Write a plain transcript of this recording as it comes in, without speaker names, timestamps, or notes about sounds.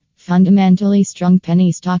Fundamentally strong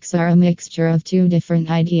penny stocks are a mixture of two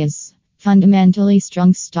different ideas. Fundamentally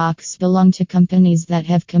strong stocks belong to companies that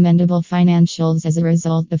have commendable financials as a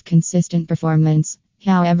result of consistent performance.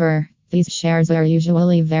 However, these shares are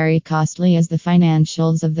usually very costly as the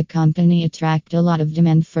financials of the company attract a lot of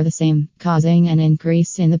demand for the same, causing an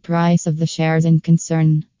increase in the price of the shares in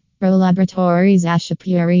concern. Pro Laboratories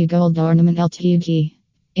Ashapuri Gold Ornament Ltd.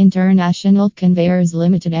 International Conveyors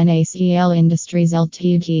Limited NACL Industries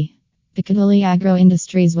Ltd. Piccadilly Agro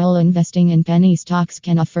Industries. While investing in penny stocks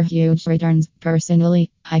can offer huge returns, personally,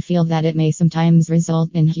 I feel that it may sometimes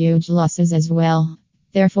result in huge losses as well.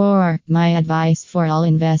 Therefore, my advice for all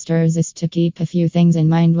investors is to keep a few things in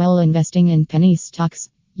mind while investing in penny stocks.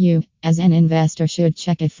 You, as an investor, should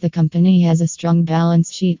check if the company has a strong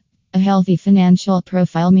balance sheet. A healthy financial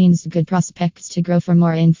profile means good prospects to grow. For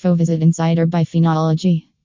more info, visit Insider by Phenology.